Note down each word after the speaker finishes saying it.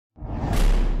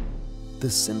The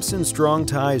Simpson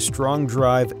Strong-Tie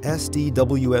Strong-Drive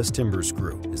SDWS Timber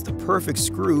Screw is the perfect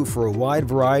screw for a wide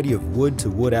variety of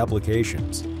wood-to-wood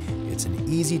applications. It's an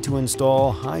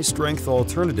easy-to-install, high-strength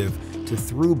alternative to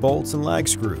through bolts and lag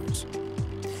screws.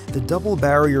 The double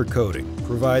barrier coating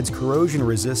provides corrosion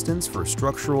resistance for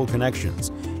structural connections,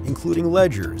 including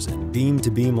ledgers and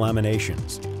beam-to-beam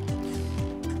laminations.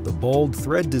 The bold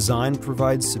thread design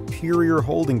provides superior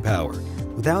holding power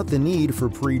without the need for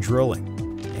pre-drilling,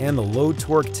 and the low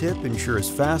torque tip ensures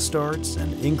fast starts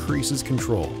and increases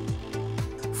control.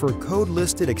 For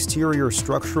code-listed exterior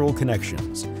structural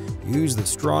connections, use the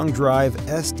Strong-Drive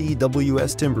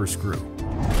SDWS Timber Screw.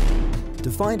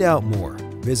 To find out more,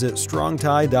 visit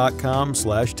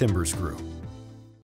strongtie.com/timberscrew.